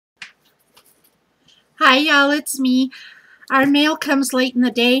Hi, y'all, it's me. Our mail comes late in the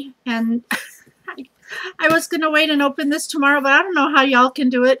day, and I was going to wait and open this tomorrow, but I don't know how y'all can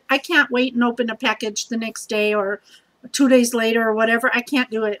do it. I can't wait and open a package the next day or 2 days later or whatever. I can't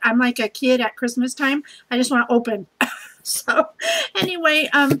do it. I'm like a kid at Christmas time. I just want to open. So anyway,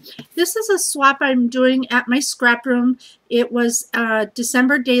 this is a swap I'm doing at my scrap room. It was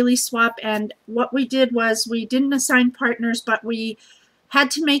December daily swap, and what we did was we didn't assign partners, but we had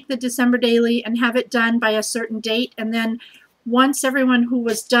to make the December daily and have it done by a certain date. And then once everyone who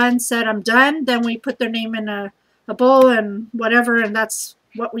was done said, I'm done, then we put their name in a bowl and whatever, and that's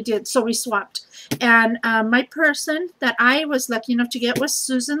what we did. So we swapped. And my person that I was lucky enough to get was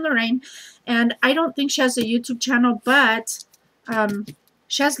Susan Lorraine. And I don't think she has a YouTube channel, but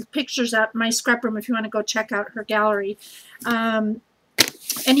she has pictures at my scrap room if you want to go check out her gallery.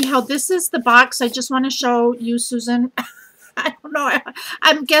 Anyhow, this is the box. I just want to show you, Susan. I don't know.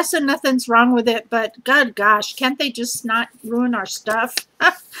 I'm guessing nothing's wrong with it, but good gosh, can't they just not ruin our stuff?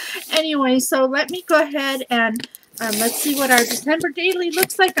 Anyway, so let me go ahead and let's see what our December daily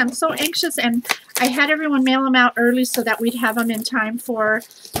looks like. I'm so anxious, and I had everyone mail them out early so that we'd have them in time for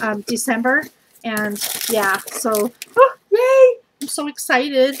December. And yeah, so oh, yay! I'm so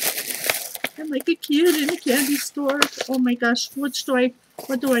excited. I'm like a kid in a candy store. Oh my gosh, what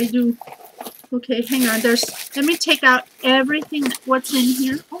do I do? Okay, hang on. Let me take out everything what's in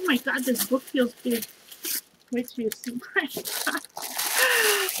here. Oh my god, this book feels big. Wait till you see my god.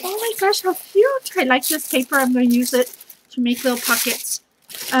 Oh my gosh, how cute. I like this paper. I'm going to use it to make little pockets.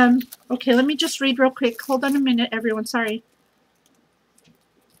 Okay, let me just read real quick. Hold on a minute, everyone. Sorry.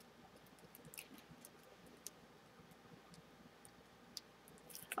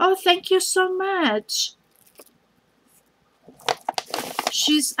 Oh, thank you so much.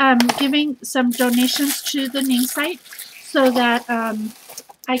 She's giving some donations to the name site so that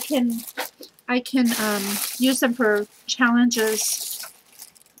I can use them for challenges.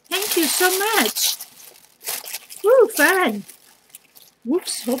 Thank you so much. Woo, fun.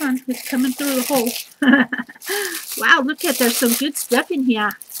 Whoops, hold on. It's coming through the hole. Wow, look at, there's some good stuff in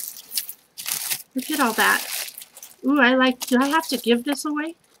here. Look at all that. Ooh, do I have to give this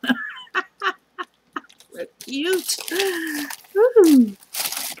away? Cute. Ooh.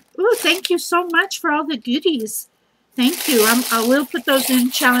 Ooh, thank you so much for all the goodies. Thank you. I will put those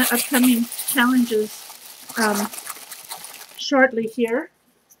in upcoming challenges shortly here.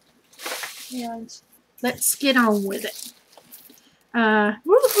 And let's get on with it.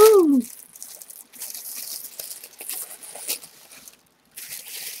 Woohoo!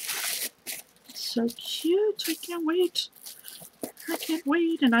 So cute. I can't wait. I can't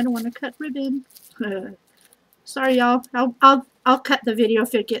wait, and I don't want to cut ribbon. Sorry, y'all. I'll cut the video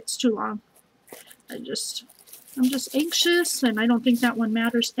if it gets too long. I'm just anxious, and I don't think that one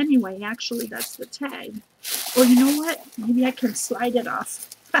matters anyway. Actually, that's the tag. Or you know what? Maybe I can slide it off.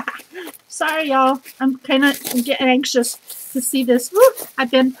 Sorry, y'all. I'm getting anxious to see this. Woo!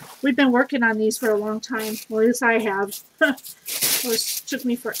 We've been working on these for a long time. Well, yes, I have. It took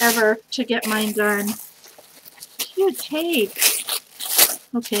me forever to get mine done. Cute tape.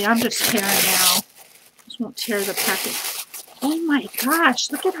 Okay, I'm just tearing now. Just won't tear the packet. Oh my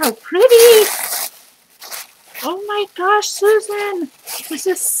gosh, look at how pretty! Oh my gosh, Susan! This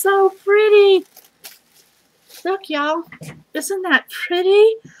is so pretty! Look, y'all. Isn't that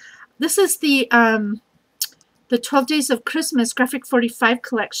pretty? This is the 12 Days of Christmas Graphic 45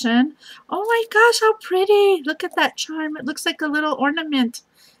 collection. Oh my gosh, how pretty! Look at that charm. It looks like a little ornament.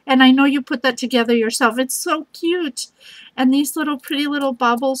 And I know you put that together yourself. It's so cute. And these little pretty little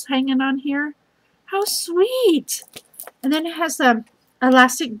baubles hanging on here. How sweet! And then it has a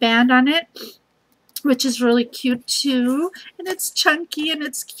elastic band on it, which is really cute too. And it's chunky and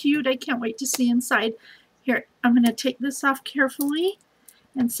it's cute. I can't wait to see inside. Here, I'm going to take this off carefully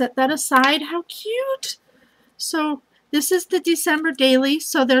and set that aside. How cute! So this is the December daily.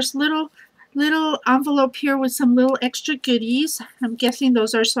 So there's little envelope here with some little extra goodies. I'm guessing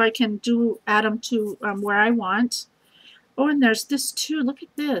those are so I can add them to where I want. Oh, and there's this too. Look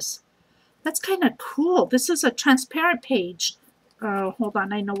at this. That's kind of cool. This is a transparent page. Oh, hold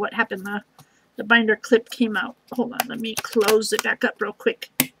on. I know what happened. The binder clip came out. Hold on. Let me close it back up real quick.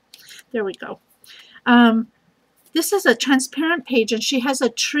 There we go. This is a transparent page, and she has a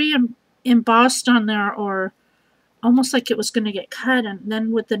tree embossed on there, or almost like it was going to get cut, and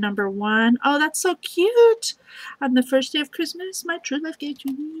then with the number 1. Oh, that's so cute. On the first day of Christmas, my true love gave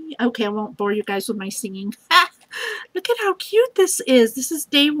to me. Okay, I won't bore you guys with my singing. Look at how cute this is. This is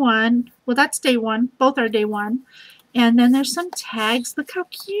day 1. Well, that's day 1. Both are day 1. And then there's some tags. Look how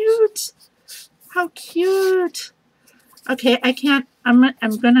cute. How cute. Okay, I can't I'm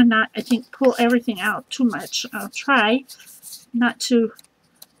gonna not, I think, pull everything out too much. I'll try not to,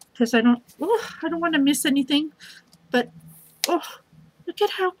 because I don't want to miss anything. But oh, look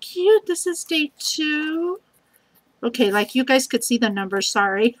at how cute. This is day 2. Okay, like you guys could see the numbers.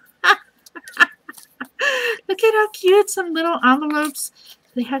 Sorry. Look at how cute. Some little envelopes.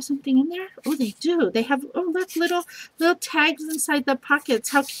 Do they have something in there? Oh, they do. They have, oh, look, little tags inside the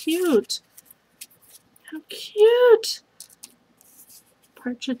pockets. How cute. How cute.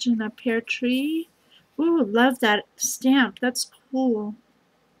 Partridge in a pear tree. Ooh, love that stamp. That's cool.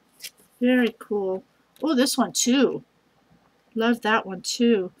 Very cool. Oh, this one too. Love that one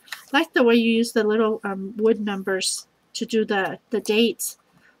too. Like the way you use the little wood numbers to do the dates.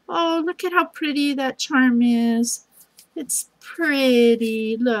 Oh, look at how pretty that charm is. It's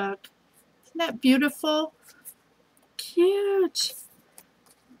pretty. Look. Isn't that beautiful? Cute.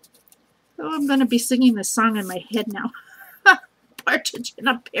 Oh, I'm going to be singing this song in my head now. Partridge in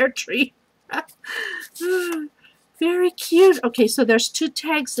a pear tree. Very cute. Okay, so there's 2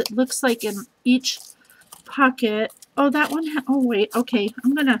 tags that looks like in each pocket. Oh, that one. Oh, wait. Okay,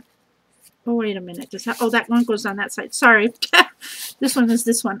 I'm going to. Oh, wait a minute. Does that? Oh, that one goes on that side. Sorry. This one is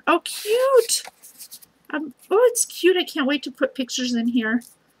this one. Oh, cute. Oh, it's cute. I can't wait to put pictures in here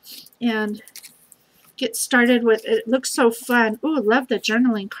and get started with it. It looks so fun. Oh, love the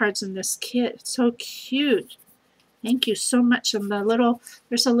journaling cards in this kit. It's so cute. Thank you so much. And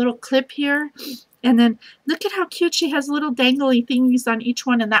there's a little clip here. And then look at how cute she has little dangly thingies on each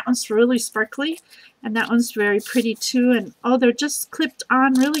one. And that one's really sparkly. And that one's very pretty too. And oh, they're just clipped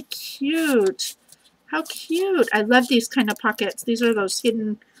on. Really cute. How cute. I love these kind of pockets. These are those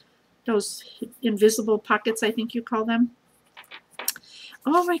invisible pockets, I think you call them.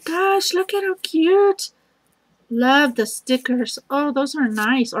 Oh my gosh, look at how cute. Love the stickers. Oh, those are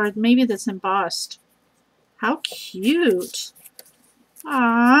nice. Or maybe that's embossed. How cute.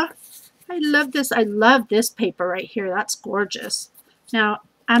 Ah, I love this. I love this paper right here. That's gorgeous. Now,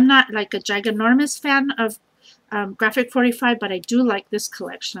 I'm not like a giganormous fan of Graphic 45, but I do like this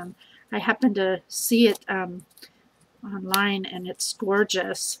collection. I happened to see it online, and it's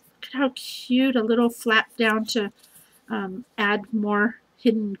gorgeous. Look at how cute. A little flap down to add more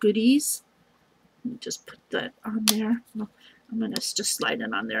hidden goodies. Let me just put that on there. Well, I'm going to just slide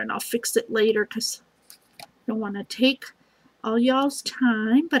it on there, and I'll fix it later because I don't want to take all y'all's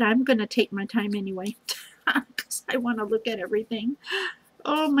time, but I'm going to take my time anyway because I want to look at everything.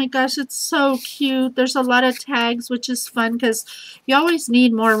 Oh my gosh, it's so cute. There's a lot of tags, which is fun because you always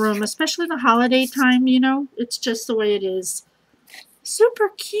need more room, especially the holiday time, you know. It's just the way it is. Super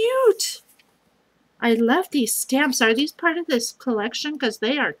cute. I love these stamps. Are these part of this collection? Because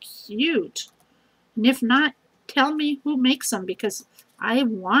they are cute. And if not, tell me who makes them because I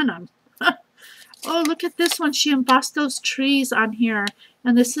want them. Oh, look at this one. She embossed those trees on here.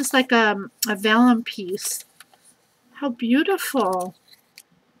 And this is like a vellum piece. How beautiful.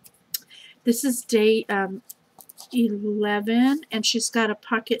 This is day 11. And she's got a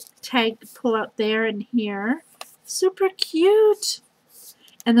pocket tag to pull out there and here. Super cute.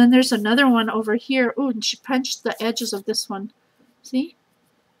 And then there's another one over here. Oh, and she punched the edges of this one. See?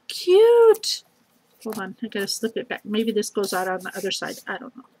 Cute. Hold on. I gotta slip it back. Maybe this goes out on the other side. I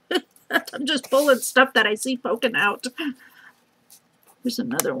don't know. I'm just pulling stuff that I see poking out. There's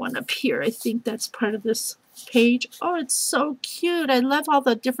another one up here. I think that's part of this page. Oh, it's so cute. I love all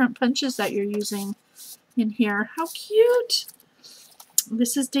the different punches that you're using in here. How cute.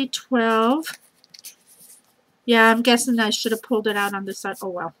 This is day 12. Yeah, I'm guessing I should have pulled it out on this side. Oh,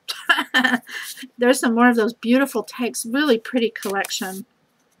 well. There's some more of those beautiful tags. Really pretty collection.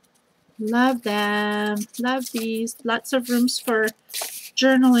 Love them. Love these. Lots of rooms for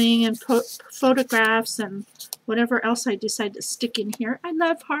journaling and photographs and whatever else I decide to stick in here. I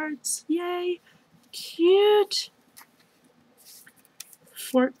love hearts. Yay. Cute.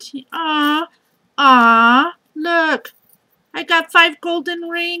 14. Aw. Aw. Look. I got 5 golden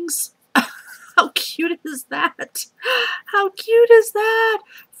rings. How cute is that? How cute is that?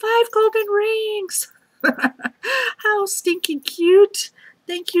 5 golden rings. How stinking cute.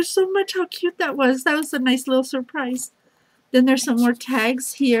 Thank you so much. How cute that was. That was a nice little surprise. Then there's some more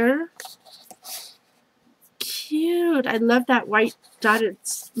tags here. Cute. I love that white dotted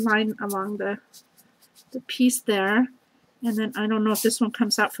line along the piece there. And then I don't know if this one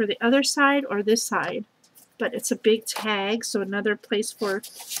comes out for the other side or this side. But it's a big tag, so another place for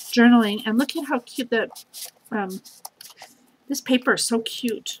journaling. And look at how cute that this paper is so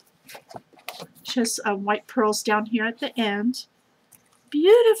cute. Just white pearls down here at the end.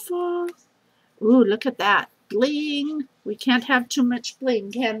 Beautiful. Ooh, look at that. Bling. We can't have too much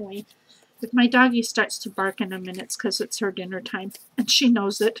bling, can we? If my doggie starts to bark in a minute, it's because it's her dinner time, and she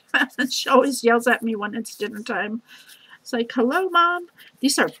knows it. She always yells at me when it's dinner time. It's like, hello, Mom.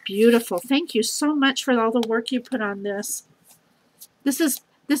 These are beautiful. Thank you so much for all the work you put on this. This is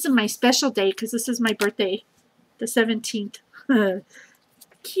my special day because this is my birthday, the 17th.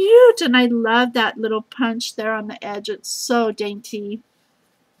 Cute, and I love that little punch there on the edge. It's so dainty.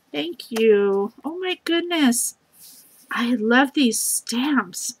 Thank you. Oh my goodness. I love these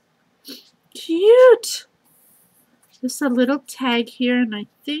stamps. Cute. Just a little tag here, and I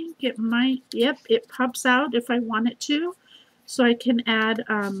think it might, yep, it pops out if I want it to. So I can add,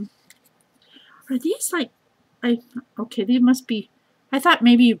 are these like, okay, these must be, I thought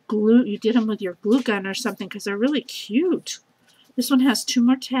maybe you did them with your glue gun or something because they're really cute. This one has 2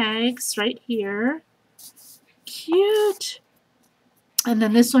 more tags right here. Cute. And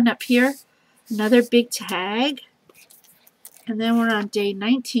then this one up here, another big tag. And then we're on day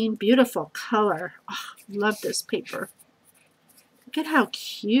 19. Beautiful color. Oh, love this paper. Look at how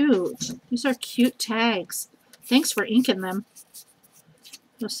cute. These are cute tags. Thanks for inking them.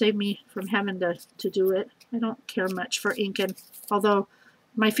 It'll save me from having to do it. I don't care much for inking, although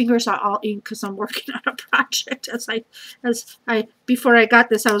my fingers are all ink because I'm working on a project. Before I got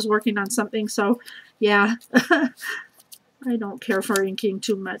this, I was working on something, so yeah. I don't care for inking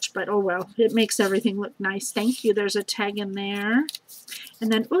too much, but oh well. It makes everything look nice. Thank you. There's a tag in there.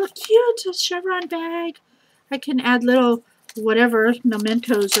 And then, oh, cute, a chevron bag. I can add little whatever,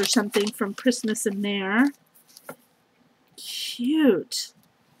 mementos or something from Christmas in there. Cute.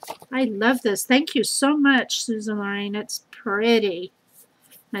 I love this. Thank you so much, Susan Lorraine. It's pretty.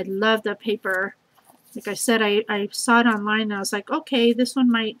 I love the paper. Like I said, I saw it online and I was like, okay, this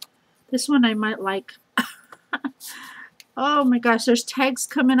one I might like. Oh my gosh, there's tags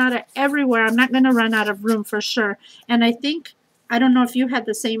coming out of everywhere. I'm not going to run out of room for sure. And I think, I don't know if you had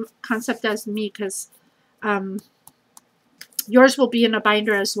the same concept as me, because yours will be in a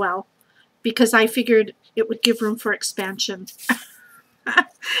binder as well, because I figured it would give room for expansion.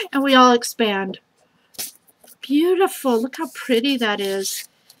 And we all expand. Beautiful. Look how pretty that is.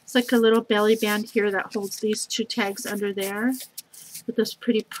 It's like a little belly band here that holds these 2 tags under there with those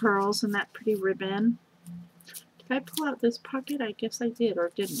pretty pearls and that pretty ribbon. Did I pull out this pocket? I guess I did,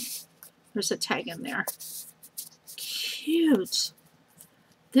 or didn't. There's a tag in there. Cute.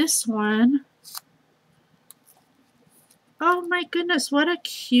 This one. Oh my goodness, what a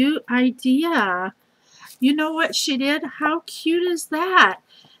cute idea. You know what she did? How cute is that?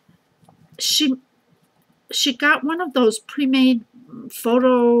 She got one of those pre-made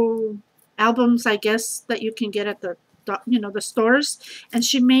photo albums, I guess, that you can get at the stores, and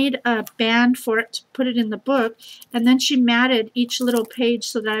she made a band for it to put it in the book, and then she matted each little page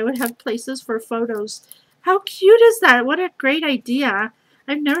so that I would have places for photos. How cute is that? What a great idea.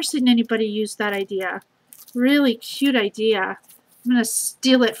 I've never seen anybody use that idea. Really cute idea. I'm going to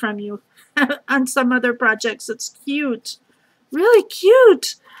steal it from you on some other projects. It's cute. Really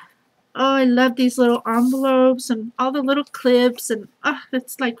cute. Oh, I love these little envelopes and all the little clips, and oh,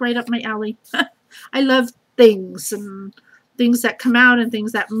 it's like right up my alley. I love things and things that come out and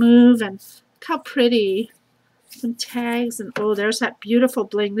things that move, and look how pretty. Some tags, and oh, there's that beautiful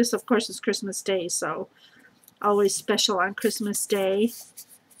bling. This, of course, is Christmas Day, so always special on Christmas Day.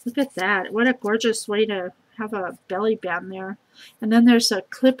 Look at that. What a gorgeous way to have a belly band there. And then there's a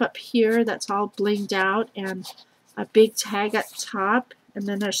clip up here that's all blinged out, and a big tag at the top. And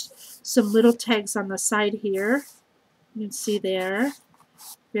then there's some little tags on the side here. You can see there.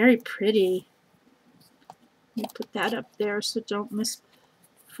 Very pretty. Let me put that up there so don't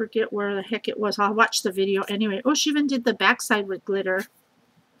forget where the heck it was. I'll watch the video anyway. Oh, she even did the backside with glitter.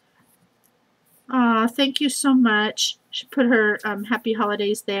 Aw, thank you so much. She put her happy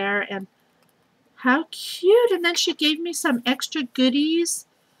holidays there, and how cute. And then she gave me some extra goodies.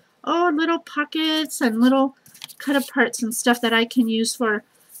 Oh, little pockets and little cut aparts and stuff that I can use for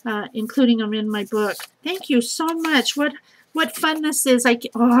including them in my book. Thank you so much. What fun this is. I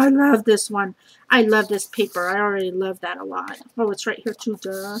love this one. I love this paper. I already love that a lot. Oh, it's right here too,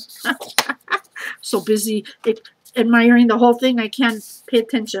 duh. So busy admiring the whole thing, I can't pay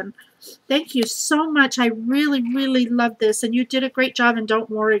attention. Thank you so much. I really, really love this. And you did a great job, and don't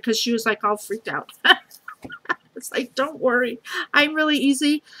worry, because she was like all freaked out. It's like, don't worry. I'm really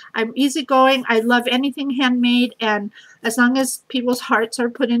easy. I'm easygoing. I love anything handmade, and as long as people's hearts are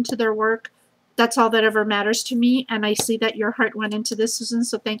put into their work, that's all that ever matters to me. And I see that your heart went into this, Susan,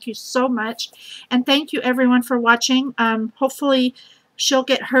 so thank you so much. And thank you, everyone, for watching. Hopefully she'll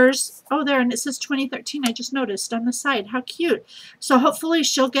get hers. Oh, there, and it says 2013. I just noticed on the side. How cute. So hopefully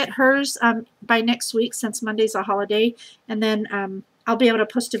she'll get hers by next week, since Monday's a holiday. And then I'll be able to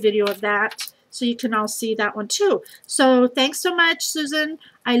post a video of that so you can all see that one too. So thanks so much, Susan.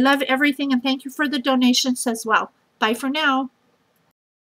 I love everything, and thank you for the donations as well. Bye for now.